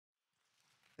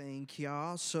Thank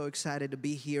y'all. So excited to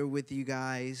be here with you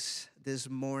guys this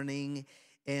morning.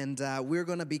 And we're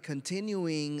going to be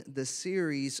continuing the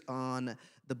series on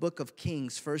the book of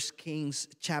Kings, First Kings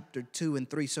chapter 2 and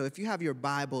 3. So if you have your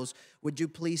Bibles, would you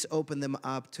please open them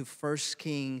up to First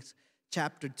Kings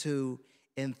chapter 2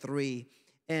 and 3.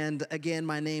 And again,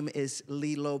 my name is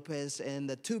Lee Lopez, and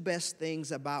the two best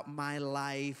things about my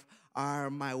life are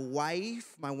my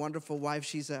wife, my wonderful wife.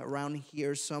 She's around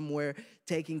here somewhere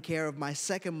taking care of my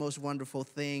second most wonderful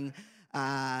thing,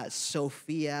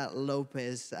 Sophia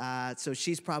Lopez. So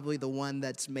she's probably the one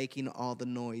that's making all the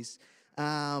noise.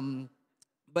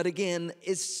 But again,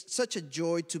 it's such a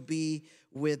joy to be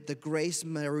with the Grace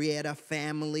Marietta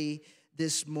family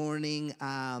this morning.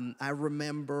 I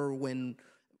remember when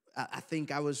I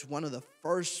think I was one of the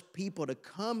first people to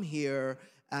come here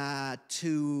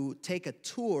to take a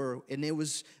tour, and it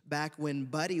was back when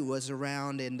Buddy was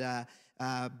around, and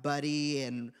Buddy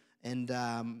and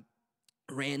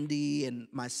Randy and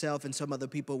myself and some other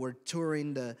people were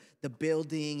touring the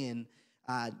building,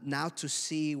 and now to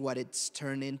see what it's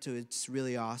turned into, it's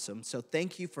really awesome. So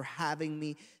thank you for having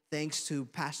me. Thanks to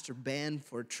Pastor Ben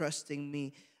for trusting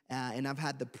me, and I've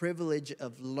had the privilege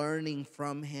of learning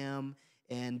from him,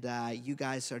 and you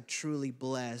guys are truly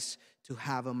blessed to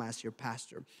have him as your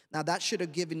pastor. Now, that should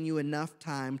have given you enough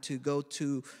time to go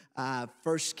to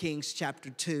 1 Kings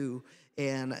chapter 2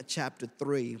 and chapter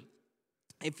 3.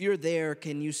 If you're there,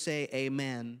 can you say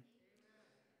amen?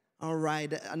 All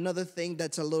right. Another thing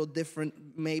that's a little different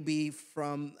maybe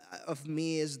of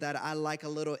me is that I like a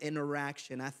little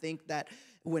interaction. I think that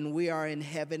when we are in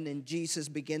heaven and Jesus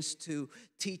begins to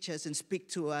teach us and speak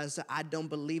to us, I don't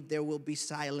believe there will be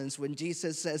silence. When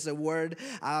Jesus says a word,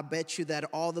 I bet you that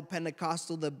all the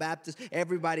Pentecostal, the Baptist,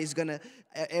 everybody's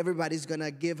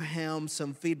gonna give him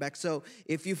some feedback. So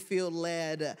if you feel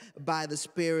led by the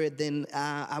Spirit, then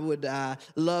I would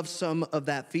love some of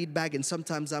that feedback, and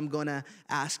sometimes I'm gonna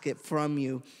ask it from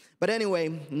you. But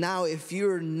anyway, now if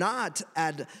you're not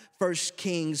at 1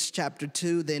 Kings chapter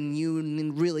 2, then you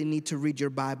really need to read your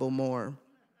Bible more.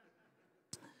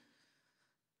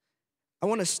 I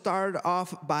want to start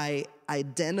off by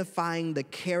identifying the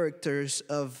characters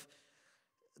of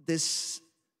this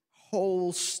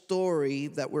whole story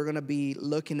that we're going to be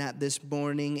looking at this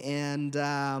morning.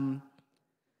 And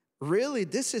really,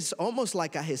 this is almost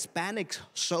like a Hispanic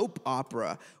soap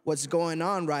opera, what's going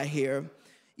on right here.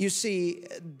 You see,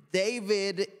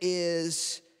 David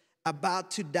is about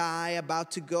to die,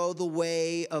 about to go the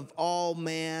way of all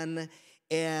men,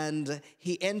 and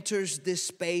he enters this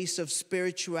space of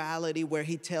spirituality where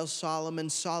he tells Solomon,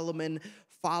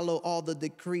 follow all the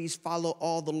decrees, follow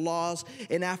all the laws.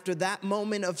 And after that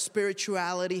moment of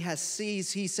spirituality has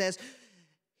ceased, he says,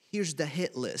 here's the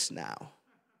hit list now.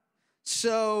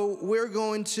 So we're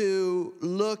going to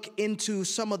look into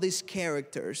some of these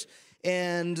characters.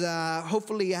 And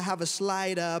hopefully I have a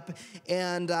slide up.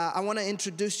 And I want to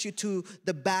introduce you to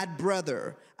the bad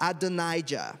brother,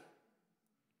 Adonijah.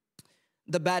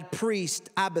 The bad priest,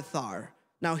 Abiathar.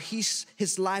 Now his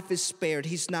life is spared.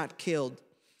 He's not killed.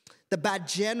 The bad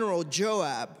general,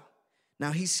 Joab.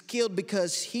 Now he's killed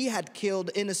because he had killed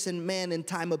innocent men in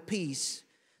time of peace.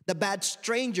 The bad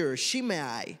stranger,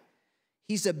 Shimei.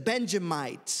 He's a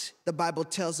Benjamite, the Bible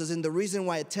tells us. And the reason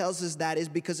why it tells us that is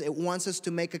because it wants us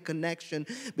to make a connection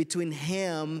between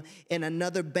him and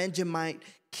another Benjamite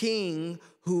king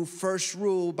who first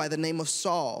ruled by the name of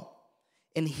Saul.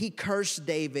 And he cursed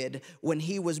David when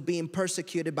he was being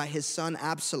persecuted by his son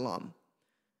Absalom.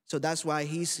 So that's why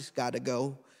he's got to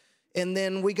go. And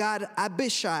then we got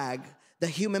Abishag, the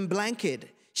human blanket.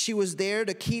 She was there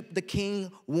to keep the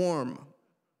king warm.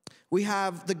 We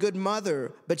have the good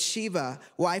mother, Bathsheba,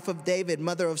 wife of David,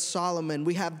 mother of Solomon.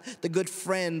 We have the good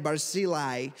friend,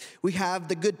 Barzillai. We have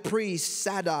the good priest,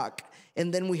 Zadok.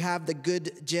 And then we have the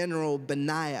good general,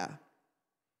 Benaiah.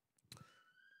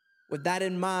 With that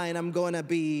in mind, I'm going to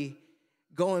be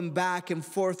going back and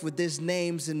forth with these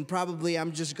names, and probably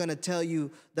I'm just going to tell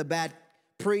you the bad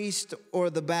priest or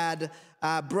the bad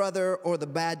brother or the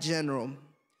bad general.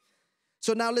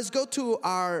 So now let's go to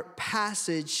our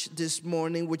passage this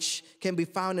morning, which can be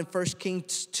found in 1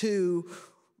 Kings 2,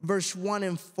 verse 1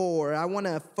 and 4. I want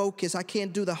to focus. I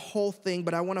can't do the whole thing,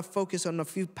 but I want to focus on a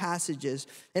few passages.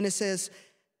 And it says,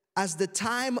 as the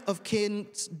time of King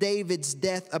David's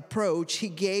death approached, he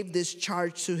gave this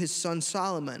charge to his son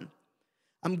Solomon.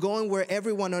 I'm going where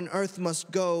everyone on earth must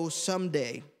go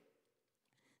someday.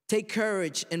 Take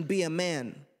courage and be a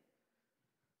man.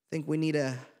 I think we need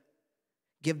to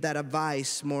give that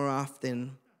advice more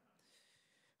often.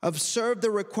 Observe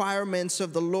the requirements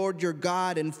of the Lord your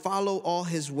God and follow all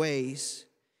his ways.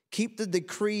 Keep the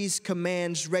decrees,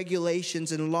 commands,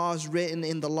 regulations, and laws written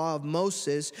in the law of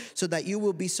Moses so that you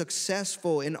will be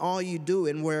successful in all you do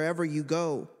and wherever you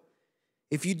go.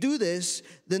 If you do this,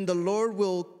 then the Lord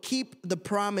will keep the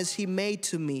promise he made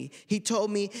to me. He told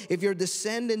me, if your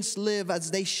descendants live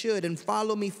as they should and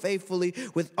follow me faithfully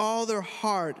with all their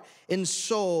heart and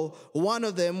soul, one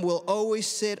of them will always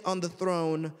sit on the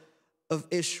throne of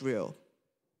Israel.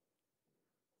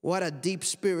 What a deep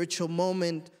spiritual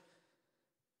moment,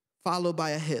 followed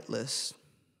by a hit list.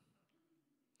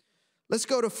 Let's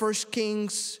go to 1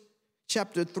 Kings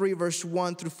chapter 3, verse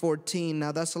 1 through 14.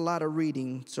 Now, that's a lot of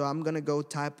reading, so I'm going to go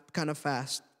type kind of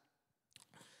fast.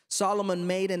 Solomon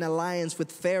made an alliance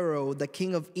with Pharaoh, the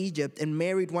king of Egypt, and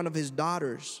married one of his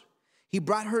daughters. He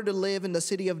brought her to live in the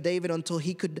city of David until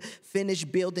he could finish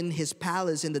building his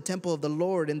palace in the temple of the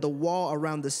Lord and the wall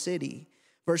around the city.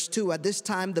 Verse 2, at this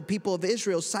time, the people of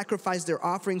Israel sacrificed their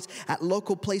offerings at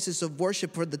local places of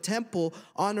worship, for the temple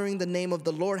honoring the name of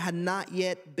the Lord had not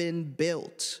yet been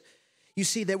built. You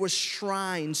see, there were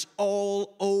shrines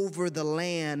all over the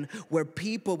land where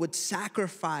people would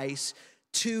sacrifice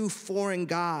to foreign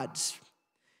gods.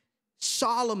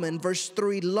 Solomon, verse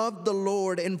 3, loved the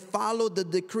Lord and followed the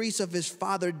decrees of his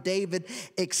father David,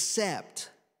 except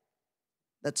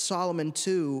that Solomon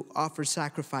too offered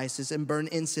sacrifices and burned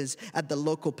incense at the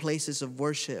local places of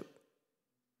worship.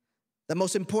 The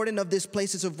most important of these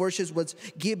places of worship was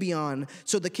Gibeon.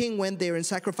 So the king went there and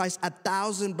sacrificed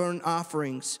 1,000 burnt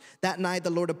offerings. That night the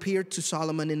Lord appeared to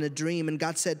Solomon in a dream, and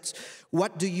God said,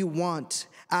 "What do you want?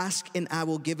 Ask and I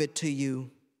will give it to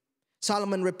you."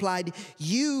 Solomon replied,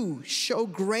 "You show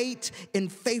great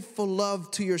and faithful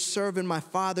love to your servant, my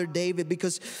father David,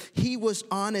 because he was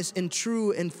honest and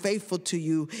true and faithful to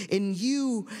you. And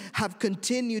you have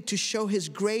continued to show his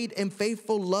great and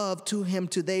faithful love to him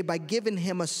today by giving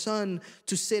him a son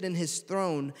to sit in his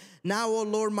throne. Now, O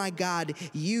Lord my God,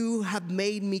 you have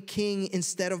made me king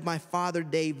instead of my father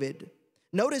David."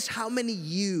 Notice how many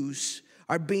yous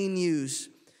are being used.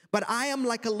 But I am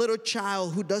like a little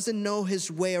child who doesn't know his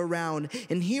way around.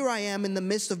 And here I am in the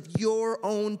midst of your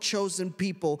own chosen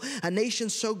people, a nation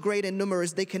so great and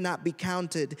numerous they cannot be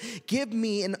counted. Give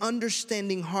me an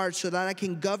understanding heart so that I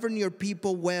can govern your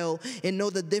people well and know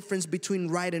the difference between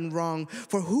right and wrong.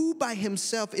 For who by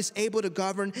himself is able to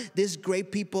govern this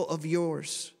great people of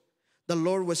yours? The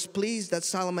Lord was pleased that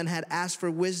Solomon had asked for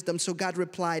wisdom. So God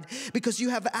replied, "Because you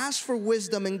have asked for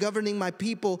wisdom in governing my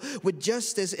people with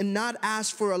justice and not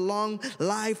asked for a long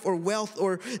life or wealth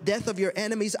or death of your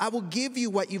enemies, I will give you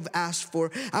what you've asked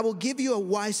for. I will give you a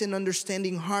wise and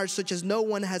understanding heart such as no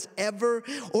one has ever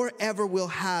or ever will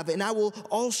have. And I will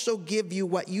also give you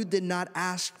what you did not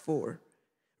ask for,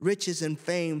 riches and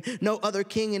fame. No other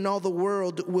king in all the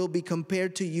world will be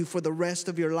compared to you for the rest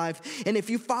of your life. And if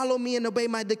you follow me and obey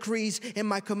my decrees and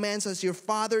my commands as your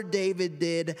father David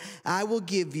did, I will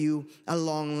give you a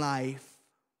long life."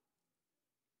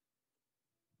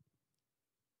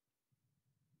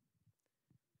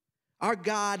 Our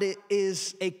God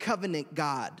is a covenant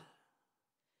God.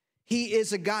 He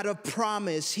is a God of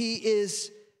promise. He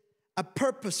is a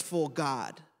purposeful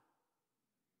God.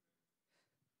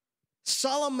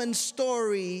 Solomon's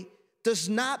story does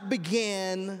not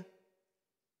begin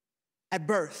at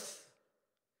birth.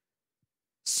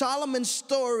 Solomon's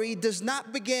story does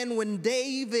not begin when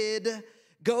David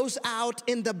goes out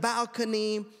in the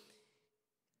balcony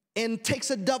and takes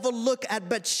a double look at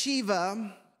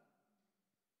Bathsheba,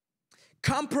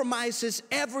 compromises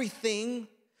everything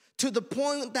to the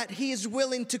point that he is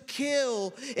willing to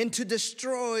kill and to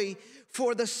destroy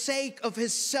for the sake of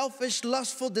his selfish,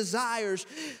 lustful desires.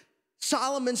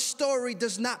 Solomon's story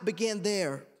does not begin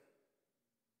there.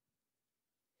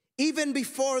 Even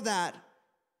before that,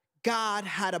 God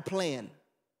had a plan.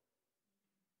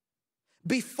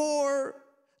 Before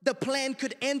the plan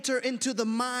could enter into the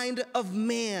mind of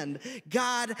man,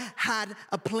 God had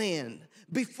a plan.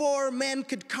 Before man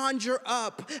could conjure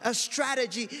up a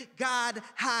strategy, God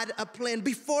had a plan.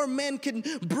 Before man can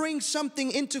bring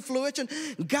something into fruition,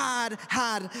 God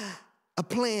had a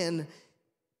plan.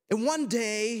 And one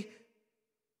day,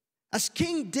 as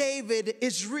King David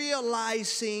is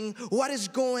realizing what is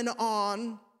going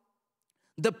on,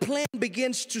 the plan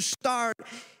begins to start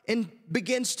and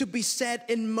begins to be set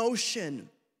in motion.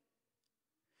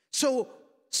 So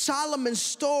Solomon's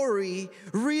story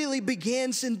really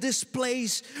begins in this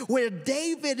place where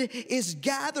David is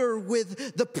gathered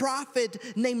with the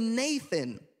prophet named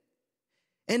Nathan.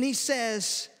 And he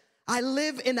says, "I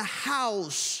live in a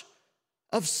house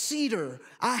of cedar.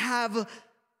 I have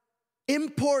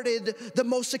imported the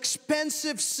most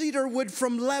expensive cedar wood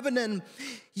from Lebanon,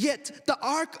 yet the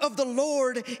ark of the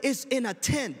Lord is in a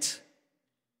tent."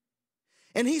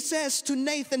 And he says to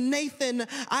Nathan, Nathan,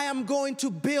 I am going to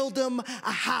build him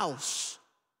a house.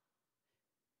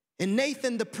 And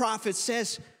Nathan the prophet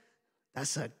says,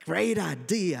 that's a great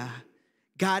idea.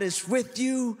 God is with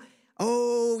you.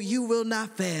 Oh, you will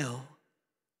not fail.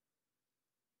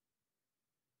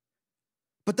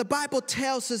 But the Bible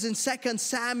tells us in 2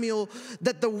 Samuel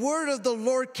that the word of the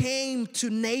Lord came to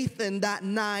Nathan that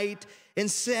night and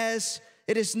says,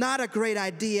 it is not a great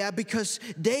idea because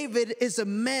David is a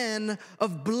man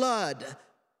of blood.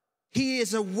 He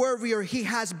is a warrior. He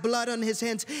has blood on his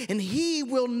hands, and he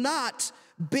will not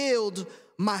build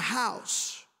my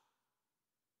house.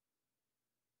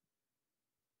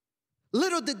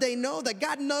 Little did they know that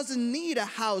God doesn't need a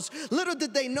house. Little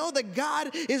did they know that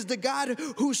God is the God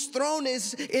whose throne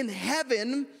is in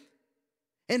heaven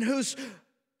and whose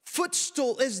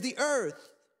footstool is the earth.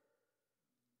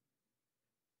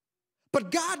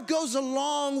 But God goes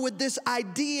along with this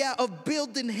idea of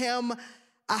building him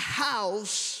a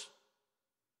house.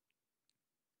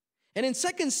 And in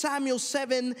 2 Samuel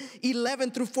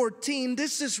 7:11 through 14,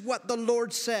 this is what the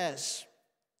Lord says.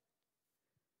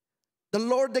 The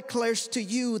Lord declares to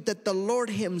you that the Lord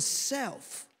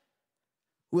himself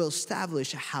will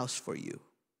establish a house for you.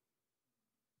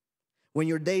 When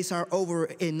your days are over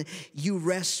and you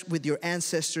rest with your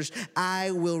ancestors,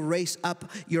 I will raise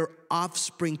up your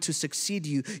offspring to succeed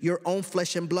you, your own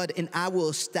flesh and blood, and I will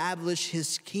establish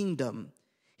his kingdom.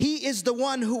 He is the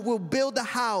one who will build a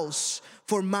house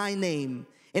for my name,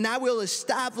 and I will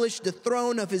establish the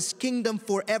throne of his kingdom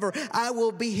forever. I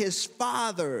will be his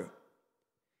father,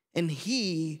 and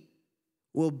he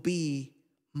will be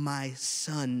my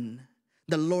son.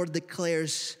 The Lord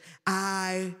declares,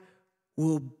 I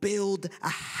will build a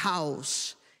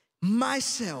house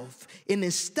myself and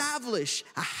establish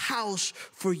a house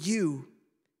for you.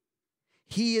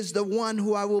 He is the one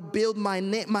who I will build my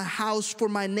house for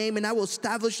my name, and I will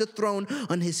establish the throne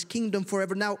on his kingdom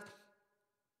forever. Now,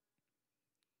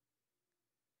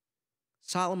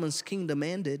 Solomon's kingdom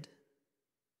ended.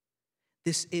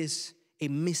 This is a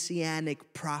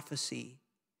messianic prophecy.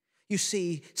 You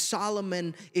see,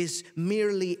 Solomon is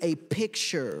merely a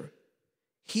picture.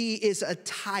 He is a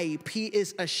type. He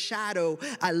is a shadow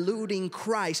alluding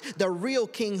Christ, the real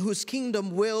king whose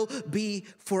kingdom will be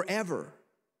forever.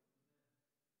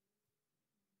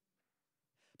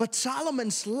 But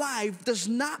Solomon's life does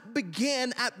not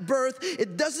begin at birth.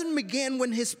 It doesn't begin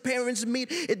when his parents meet.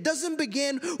 It doesn't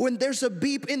begin when there's a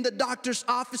beep in the doctor's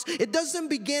office. It doesn't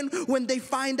begin when they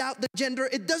find out the gender.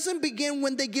 It doesn't begin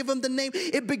when they give him the name.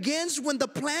 It begins when the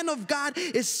plan of God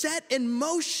is set in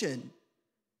motion.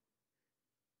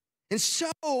 And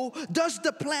so does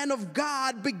the plan of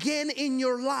God begin in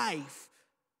your life.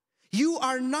 You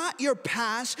are not your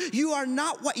past. You are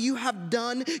not what you have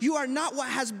done. You are not what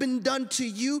has been done to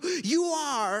you. You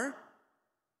are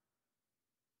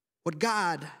what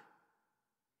God,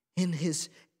 in his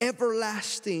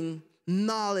everlasting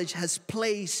knowledge, has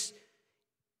placed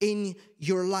in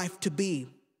your life to be.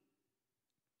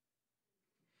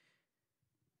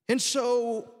 And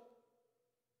so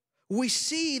we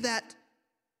see that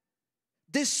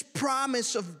this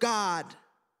promise of God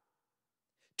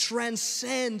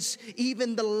transcends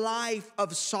even the life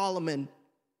of Solomon.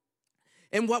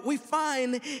 And what we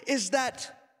find is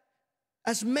that,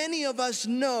 as many of us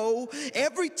know,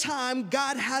 every time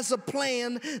God has a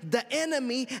plan, the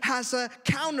enemy has a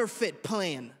counterfeit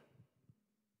plan.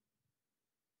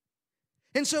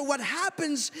 And so what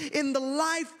happens in the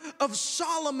life of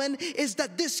Solomon is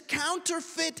that this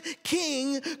counterfeit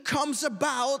king comes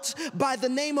about by the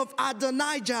name of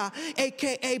Adonijah,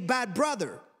 aka bad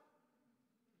brother.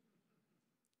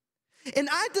 And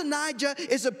Adonijah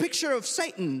is a picture of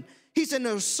Satan. He's an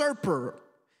usurper.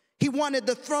 He wanted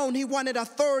the throne. He wanted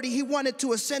authority. He wanted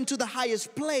to ascend to the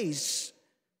highest place.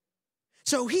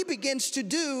 So he begins to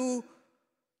do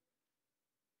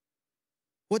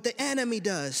what the enemy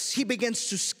does. He begins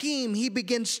to scheme. He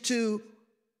begins to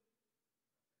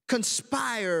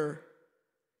conspire.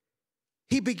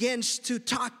 He begins to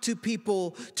talk to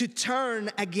people to turn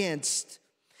against.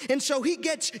 And so he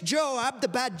gets Joab, the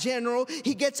bad general.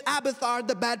 He gets Abiathar,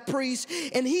 the bad priest.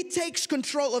 And he takes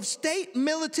control of state,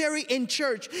 military, and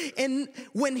church. And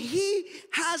when he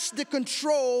has the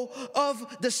control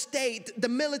of the state, the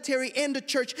military, and the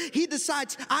church, he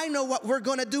decides, I know what we're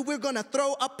going to do. We're going to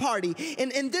throw a party.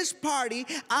 And in this party,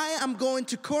 I am going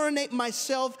to coronate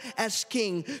myself as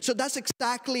king. So that's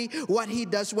exactly what he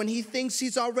does. When he thinks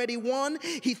he's already won,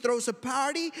 he throws a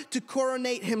party to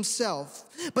coronate himself.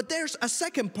 But there's a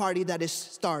second party that is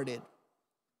started.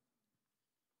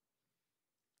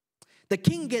 The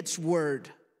king gets word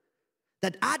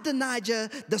that Adonijah,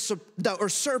 the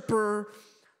usurper,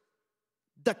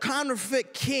 the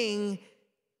counterfeit king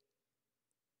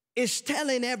is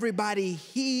telling everybody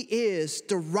he is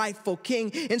the rightful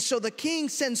king. And so the king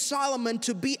sends Solomon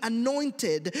to be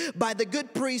anointed by the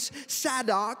good priest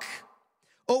Zadok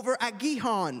over at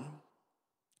Gihon.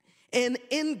 And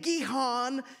in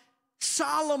Gihon,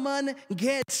 Solomon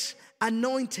gets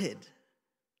anointed.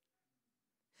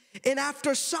 And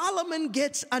after Solomon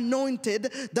gets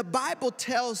anointed, the Bible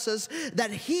tells us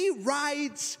that he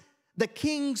rides the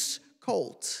king's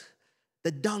colt,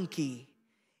 the donkey,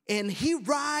 and he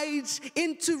rides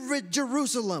into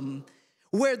Jerusalem,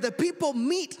 where the people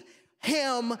meet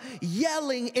him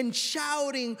yelling and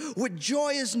shouting with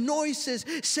joyous noises,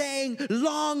 saying,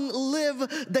 "Long live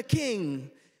the king."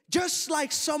 Just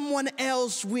like someone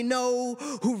else we know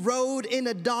who rode in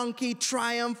a donkey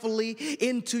triumphantly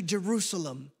into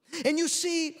Jerusalem. And you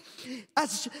see,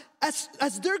 as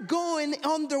they're going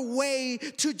on their way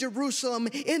to Jerusalem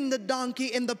in the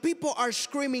donkey, and the people are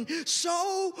screaming,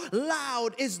 so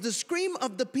loud is the scream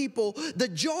of the people, the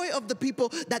joy of the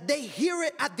people, that they hear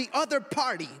it at the other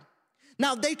party.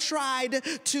 Now, they tried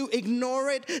to ignore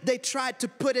it. They tried to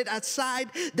put it aside.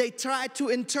 They tried to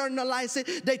internalize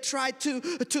it. They tried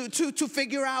to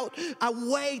figure out a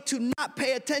way to not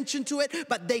pay attention to it,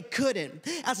 but they couldn't.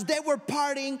 As they were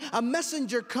partying, a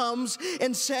messenger comes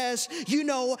and says, you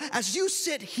know, as you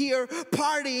sit here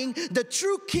partying, the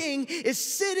true king is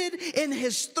seated in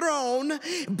his throne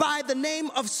by the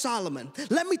name of Solomon.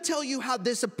 Let me tell you how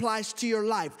this applies to your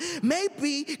life.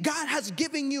 Maybe God has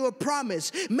given you a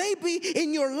promise. Maybe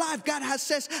in your life, God has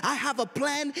says, I have a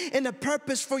plan and a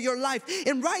purpose for your life.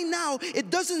 And right now, it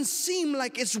doesn't seem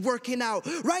like it's working out.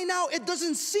 Right now, it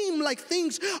doesn't seem like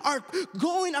things are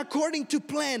going according to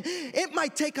plan. It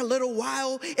might take a little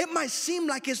while. It might seem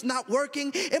like it's not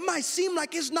working. It might seem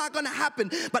like it's not going to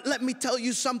happen. But let me tell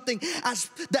you something. As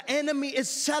the enemy is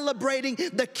celebrating,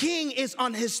 the king is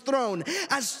on his throne.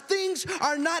 As things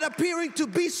are not appearing to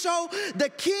be so, the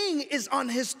king is on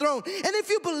his throne. And if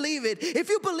you believe it, if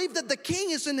you believe that the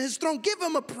king is in his throne, give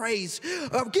him a praise.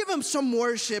 Give him some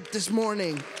worship this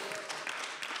morning.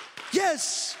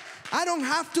 Yes, I don't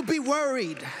have to be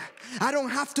worried. I don't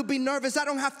have to be nervous. I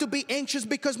don't have to be anxious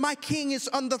because my king is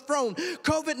on the throne.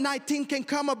 COVID-19 can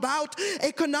come about.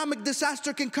 Economic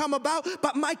disaster can come about.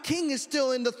 But my king is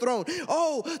still in the throne.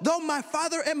 Oh, though my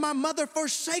father and my mother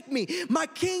forsake me, my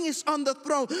king is on the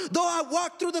throne. Though I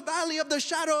walk through the valley of the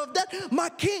shadow of death, my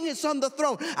king is on the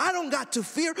throne. I don't got to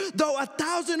fear. Though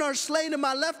 1,000 are slain in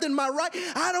my left and my right,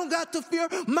 I don't got to fear.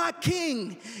 My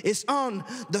king is on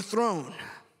the throne.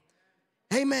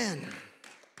 Amen.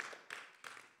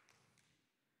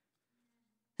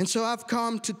 And so I've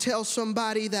come to tell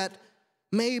somebody that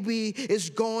maybe is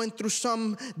going through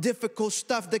some difficult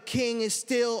stuff. The king is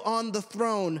still on the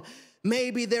throne.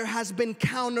 Maybe there has been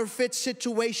counterfeit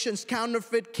situations,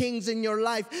 counterfeit kings in your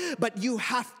life, but you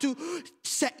have to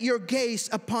set your gaze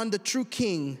upon the true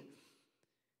king.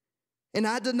 And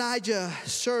Adonijah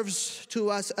serves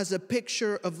to us as a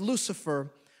picture of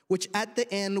Lucifer, which at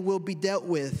the end will be dealt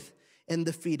with and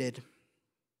defeated.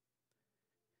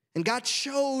 And God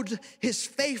showed his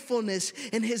faithfulness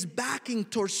and his backing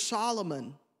towards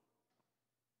Solomon.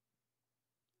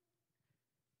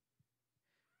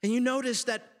 And you notice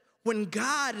that when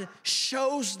God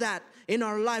shows that in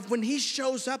our life, when he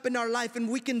shows up in our life and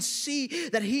we can see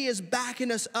that he is backing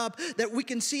us up, that we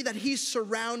can see that he's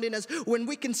surrounding us, when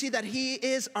we can see that he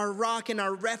is our rock and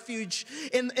our refuge,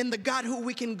 and the God who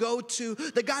we can go to,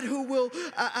 the God who will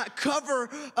cover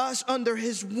us under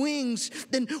his wings,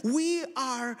 then we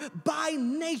are by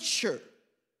nature.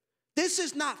 This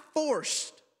is not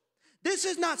forced. This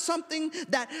is not something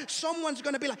that someone's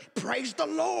going to be like, praise the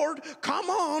Lord.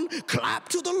 Come on, clap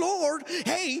to the Lord.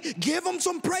 Hey, give him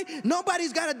some praise.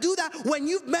 Nobody's got to do that when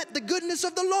you've met the goodness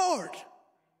of the Lord.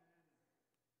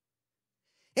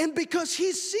 And because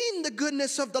he's seen the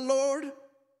goodness of the Lord,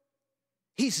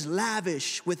 he's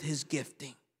lavish with his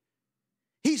gifting.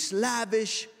 He's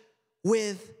lavish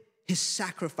with his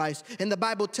sacrifice. And the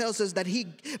Bible tells us that he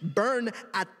burned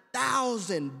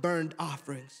 1,000 burnt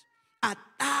offerings.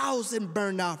 1,000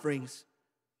 burnt offerings.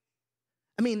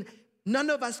 I mean,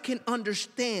 none of us can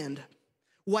understand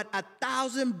what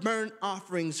 1,000 burnt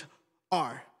offerings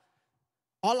are.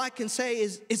 All I can say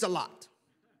is a lot.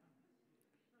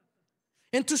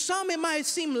 And to some it might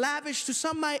seem lavish, to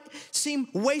some might seem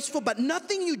wasteful, but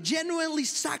nothing you genuinely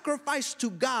sacrifice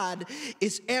to God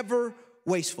is ever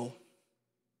wasteful.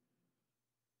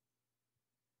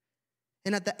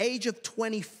 And at the age of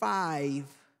 25,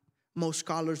 most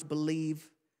scholars believe,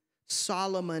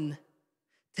 Solomon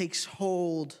takes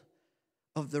hold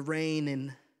of the reign,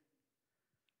 and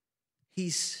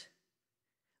he's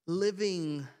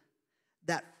living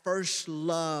that first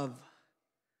love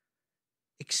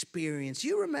experience.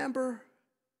 You remember?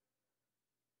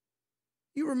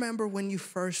 You remember when you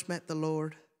first met the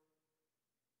Lord?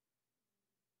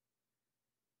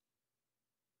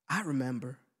 I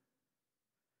remember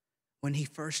when he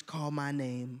first called my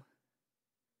name.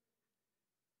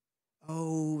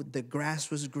 Oh, the grass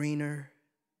was greener.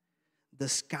 The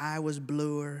sky was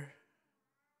bluer.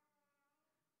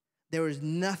 There was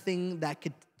nothing that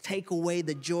could take away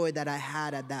the joy that I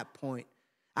had at that point.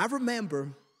 I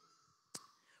remember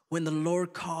when the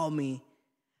Lord called me,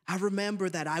 I remember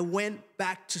that I went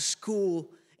back to school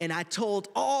and I told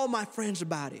all my friends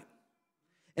about it.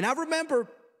 And I remember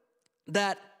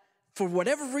that for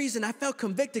whatever reason, I felt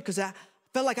convicted because I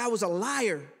felt like I was a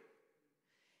liar.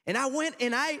 And I went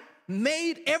and I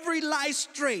made every lie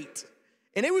straight.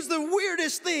 And it was the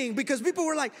weirdest thing because people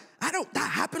were like, that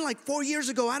happened like 4 years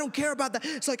ago. I don't care about that.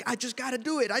 It's like, I just got to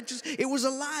do it. It was a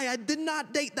lie. I did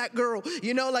not date that girl,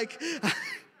 like.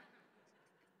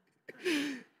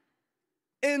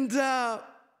 And I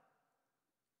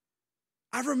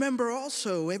remember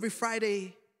also every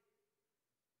Friday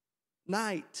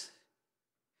night,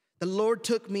 the Lord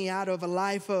took me out of a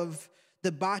life of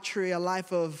debauchery, a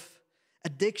life of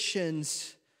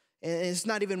addictions. And it's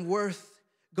not even worth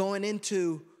going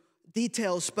into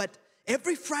details, but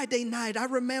every Friday night, I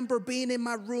remember being in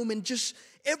my room and just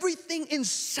everything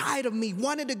inside of me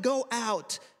wanted to go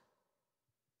out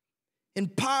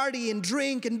and party and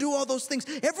drink and do all those things.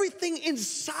 Everything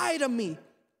inside of me.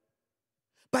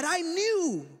 But I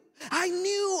knew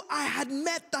I had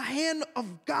met the hand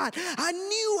of God. I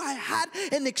knew I had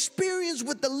an experience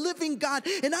with the living God.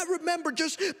 And I remember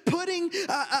just putting,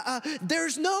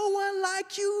 there's no one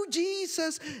like you,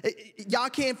 Jesus. Y'all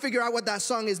can't figure out what that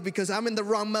song is because I'm in the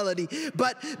wrong melody.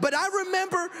 But I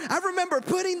remember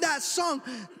putting that song.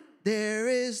 There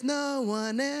is no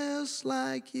one else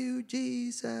like you,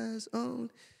 Jesus. Oh,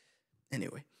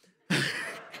 anyway.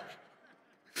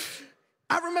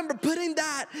 I remember putting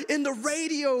that in the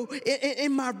radio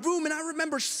in my room, and I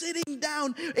remember sitting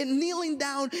down and kneeling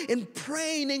down and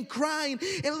praying and crying.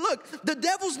 And look, the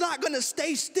devil's not going to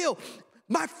stay still.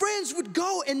 My friends would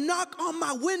go and knock on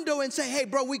my window and say, hey,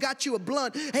 bro, we got you a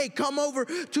blunt. Hey, come over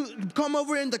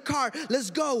in the car.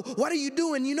 Let's go. What are you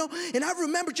doing? And I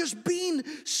remember just being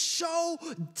so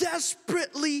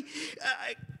desperately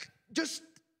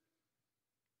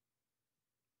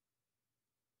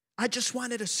I just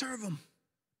wanted to serve him.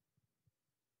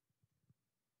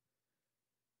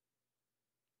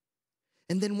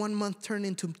 And then 1 month turned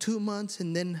into 2 months,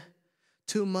 and then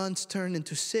 2 months turned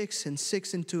into 6, and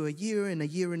 6 into a year, and a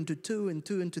year into 2, and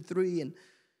 2 into 3. And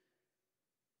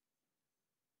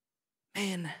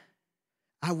man,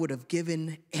 I would have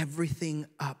given everything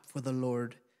up for the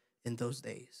Lord in those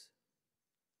days.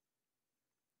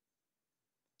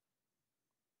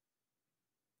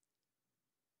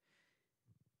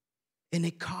 And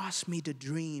it cost me to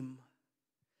dream.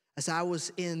 As I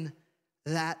was in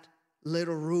that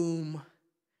little room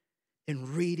and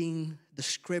reading the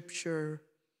scripture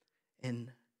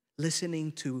and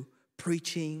listening to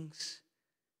preachings,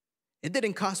 it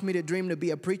didn't cost me to dream to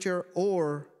be a preacher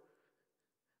or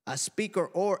a speaker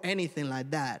or anything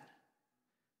like that.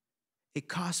 It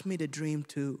cost me to dream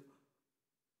to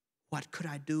what could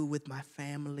I do with my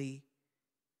family?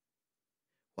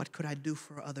 What could I do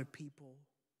for other people?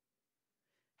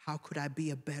 How could I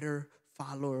be a better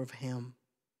follower of him?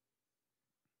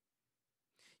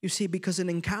 You see, because an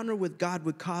encounter with God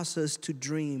would cause us to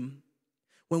dream.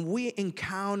 When we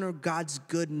encounter God's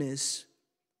goodness,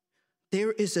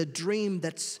 there is a dream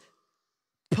that's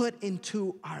put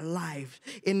into our life.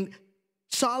 And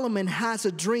Solomon has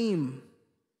a dream.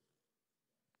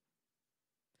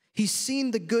 He's seen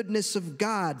the goodness of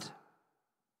God.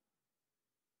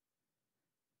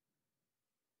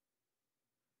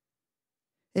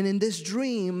 And in this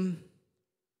dream,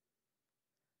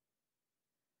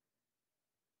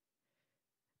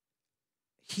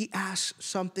 he asks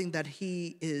something that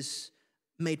he is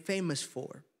made famous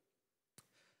for.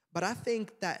 But I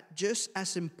think that just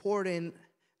as important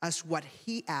as what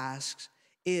he asks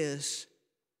is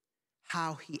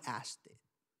how he asked it.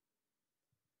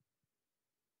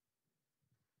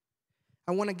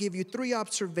 I want to give you 3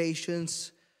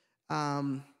 observations.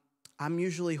 I'm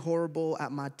usually horrible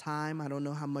at my time. I don't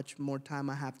know how much more time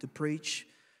I have to preach,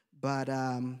 but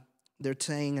they're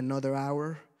saying another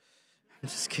hour. I'm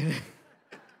just kidding.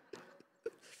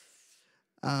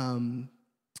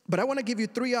 But I want to give you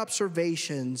 3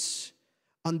 observations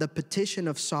on the petition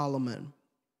of Solomon.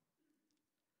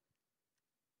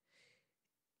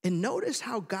 And notice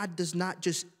how God does not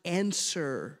just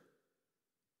answer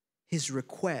his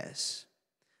request,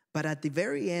 But at the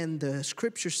very end, the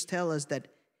scriptures tell us that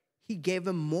he gave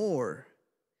him more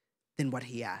than what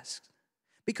he asked.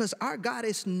 Because our God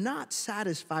is not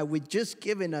satisfied with just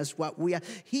giving us what we have.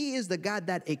 He is the God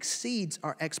that exceeds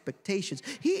our expectations.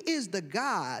 He is the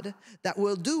God that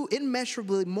will do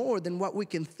immeasurably more than what we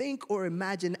can think or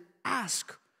imagine,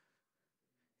 ask,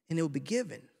 and it will be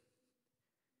given.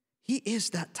 He is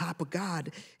that type of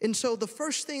God. And so the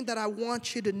first thing that I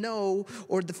want you to know,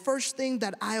 or the first thing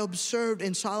that I observed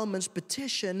in Solomon's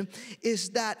petition, is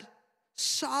that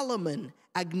Solomon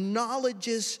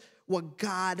acknowledges what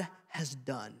God has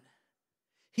done.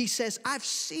 He says, I've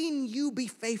seen you be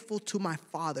faithful to my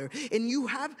father. And you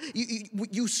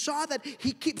saw that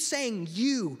he keeps saying,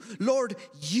 you, Lord,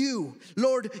 you,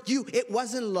 Lord, you. It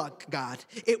wasn't luck, God.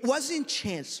 It wasn't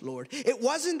chance, Lord. It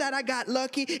wasn't that I got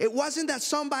lucky. It wasn't that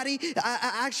somebody,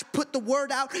 I actually put the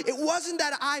word out. It wasn't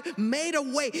that I made a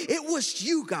way. It was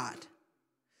you, God.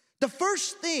 The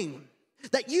first thing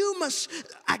that you must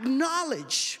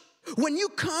acknowledge when you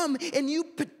come and you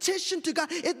petition to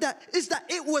God is that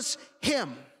it was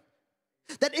him.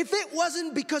 That if it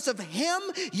wasn't because of him,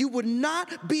 you would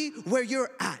not be where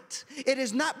you're at. It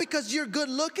is not because you're good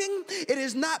looking. It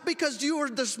is not because you are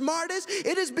the smartest.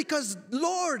 It is because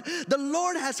the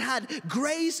Lord has had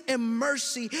grace and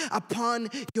mercy upon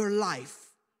your life.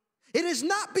 It is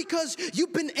not because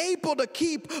you've been able to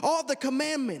keep all the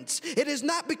commandments. It is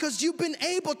not because you've been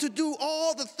able to do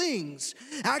all the things.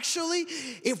 Actually,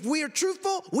 if we are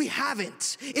truthful, we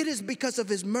haven't. It is because of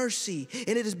his mercy,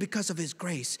 and it is because of his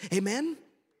grace. Amen?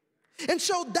 And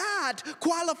so that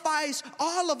qualifies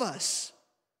all of us.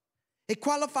 It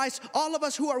qualifies all of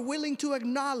us who are willing to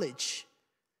acknowledge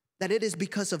that it is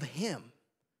because of him.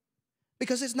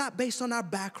 Because it's not based on our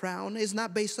background. It's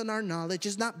not based on our knowledge.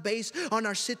 It's not based on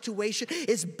our situation.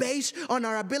 It's based on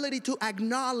our ability to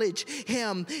acknowledge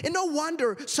him. And no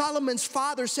wonder Solomon's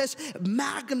father says,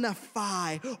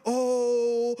 magnify,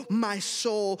 oh my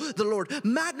soul, the Lord.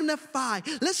 Magnify.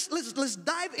 Let's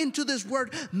dive into this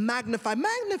word, magnify.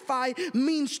 Magnify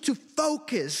means to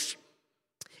focus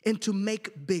and to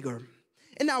make bigger.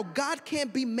 And now God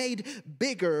can't be made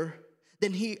bigger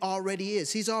than he already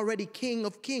is. He's already King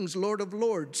of Kings, Lord of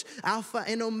Lords, Alpha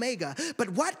and Omega.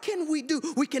 But what can we do?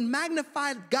 We can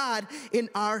magnify God in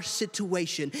our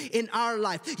situation, in our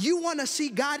life. You want to see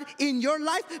God in your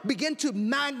life? Begin to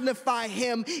magnify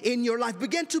him in your life.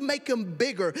 Begin to make him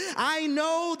bigger. I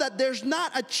know that there's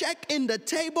not a check in the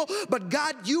table, but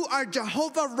God, you are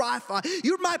Jehovah Rapha.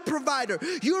 You're my provider.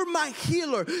 You're my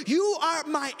healer. You are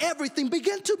my everything.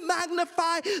 Begin to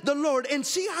magnify the Lord and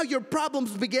see how your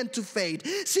problems begin to fade.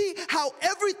 See how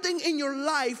everything in your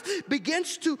life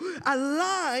begins to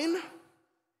align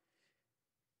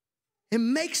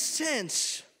and make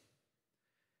sense.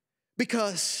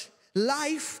 Because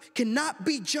life cannot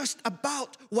be just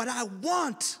about what I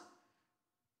want.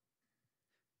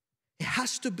 It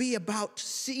has to be about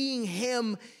seeing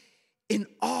him in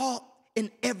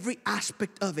every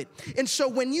aspect of it. And so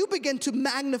when you begin to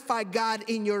magnify God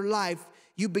in your life,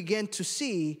 you begin to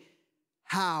see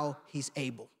how he's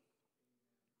able.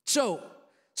 So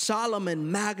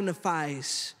Solomon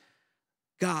magnifies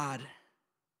God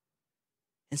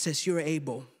and says, you're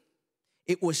able.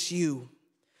 It was you.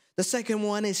 The second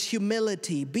one is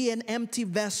humility. Be an empty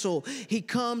vessel. He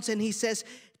comes and he says,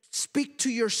 speak to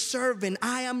your servant.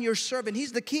 I am your servant.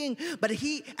 He's the king, but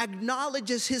he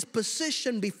acknowledges his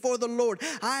position before the Lord.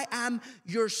 I am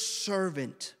your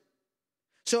servant.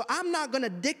 So I'm not going to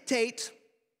dictate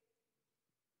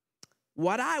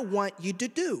what I want you to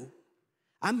do.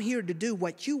 I'm here to do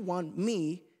what you want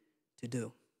me to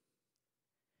do.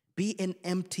 Be an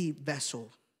empty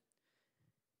vessel.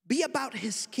 Be about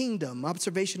his kingdom.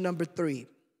 Observation number 3.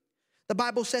 The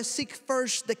Bible says, seek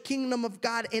first the kingdom of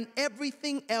God and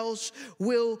everything else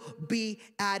will be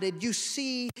added. You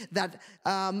see that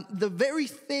the very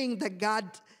thing that God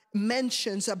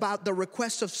mentions about the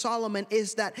request of Solomon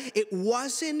is that it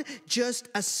wasn't just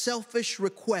a selfish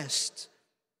request.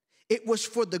 It was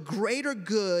for the greater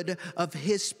good of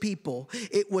his people.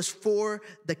 It was for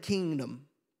the kingdom.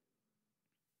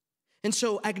 And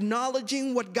so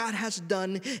acknowledging what God has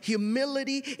done,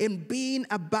 humility in being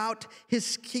about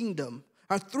his kingdom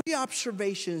are 3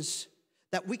 observations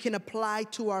that we can apply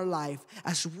to our life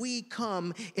as we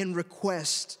come in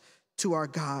request to our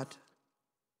God.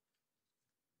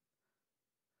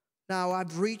 Now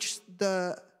I've reached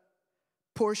the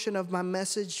portion of my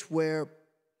message where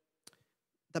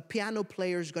the piano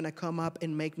player is going to come up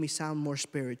and make me sound more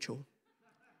spiritual.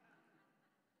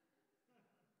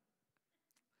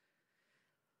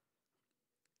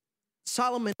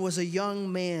 Solomon was a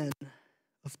young man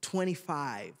of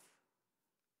 25.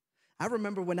 I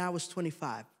remember when I was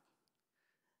 25.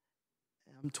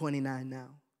 I'm 29 now.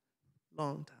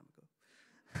 Long time ago.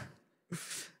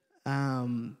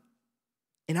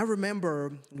 And I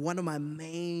remember one of my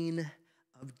main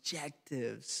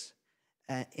objectives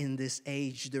during this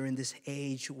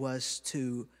age, was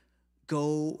to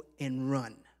go and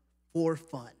run for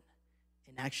fun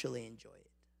and actually enjoy it.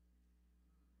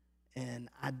 And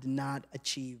I did not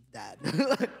achieve that.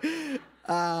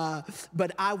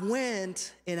 But I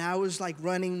went and I was like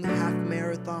running half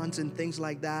marathons and things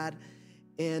like that.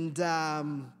 And I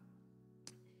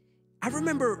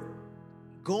remember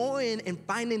going and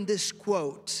finding this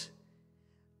quote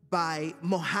by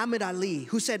Muhammad Ali,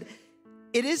 who said,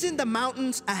 "It isn't the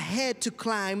mountains ahead to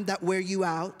climb that wear you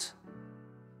out.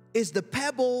 It's the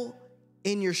pebble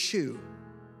in your shoe."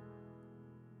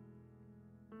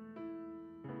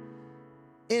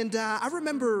 And I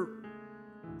remember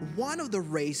one of the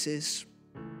races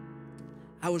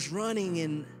I was running,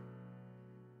 and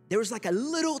there was like a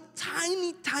little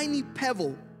tiny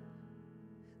pebble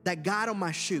that got on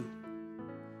my shoe.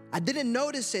 I didn't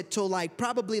notice it till like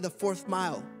probably the 4th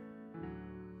mile.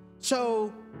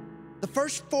 So the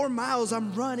first 4 miles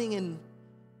I'm running and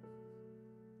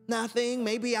nothing.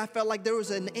 Maybe I felt like there was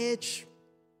an itch.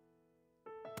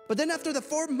 But then after the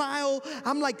 4th mile,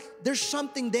 I'm like, there's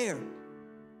something there.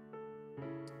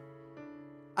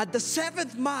 At the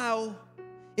 7th mile,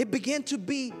 it began to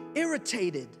be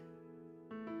irritated.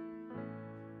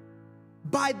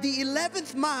 By the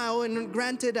 11th mile, and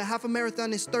granted a half a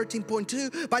marathon is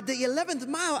 13.2, by the 11th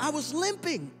mile, I was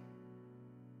limping.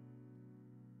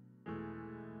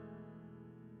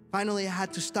 Finally, I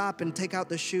had to stop and take out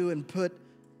the shoe and put,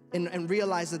 and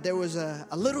realize that there was a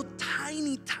little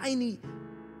tiny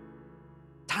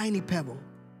pebble.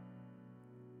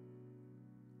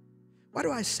 Why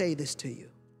do I say this to you?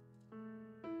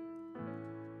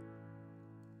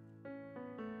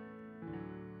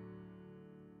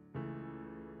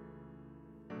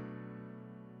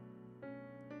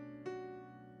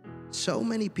 So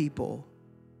many people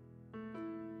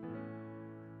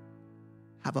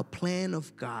have a plan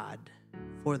of God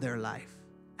for their life.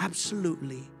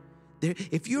 Absolutely.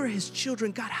 If you're His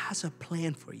children, God has a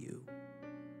plan for you.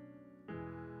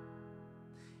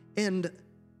 And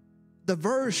the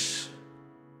verse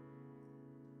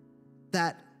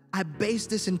that I base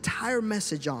this entire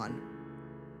message on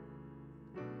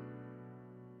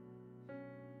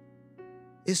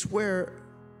is where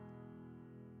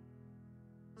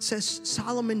it says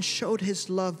Solomon showed his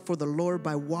love for the Lord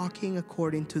by walking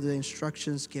according to the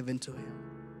instructions given to him.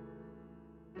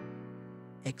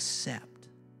 Except.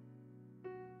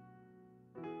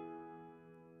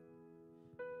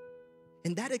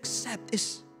 And that except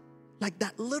is like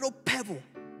that little pebble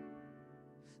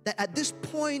that at this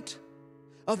point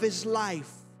of his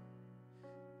life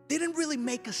didn't really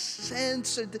make a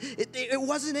sense. It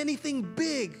wasn't anything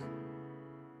big.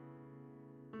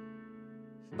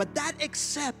 But that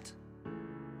except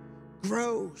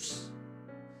grows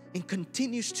and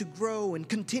continues to grow and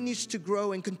continues to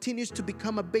grow and continues to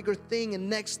become a bigger thing. And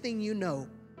next thing you know,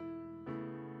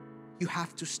 you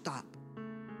have to stop.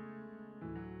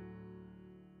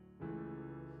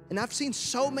 And I've seen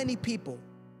so many people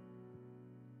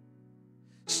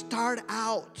start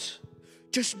out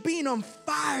just being on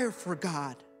fire for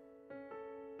God.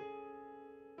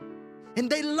 And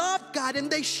they love God and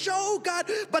they show God,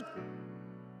 but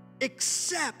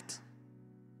except.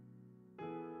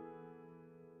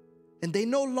 And they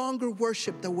no longer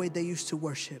worship the way they used to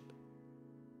worship.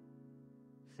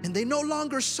 And they no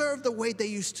longer serve the way they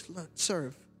used to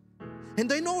serve. And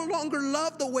they no longer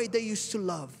love the way they used to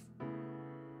love.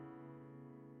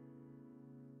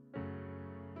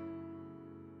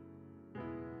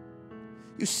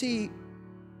 You see,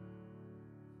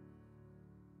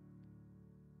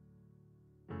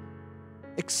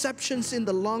 exceptions in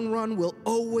the long run will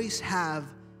always have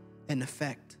an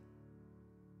effect.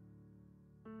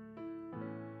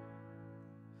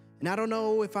 And I don't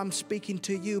know if I'm speaking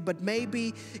to you, but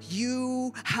maybe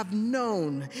you have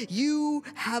known, you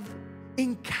have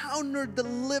encountered the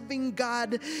living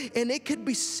God, and it could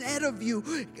be said of you,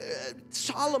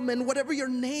 Solomon, whatever your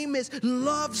name is,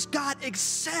 loves God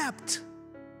except.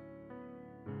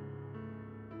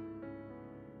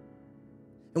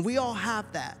 And we all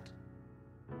have that.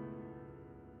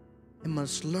 And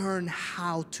must learn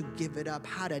how to give it up,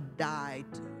 how to die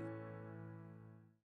to it.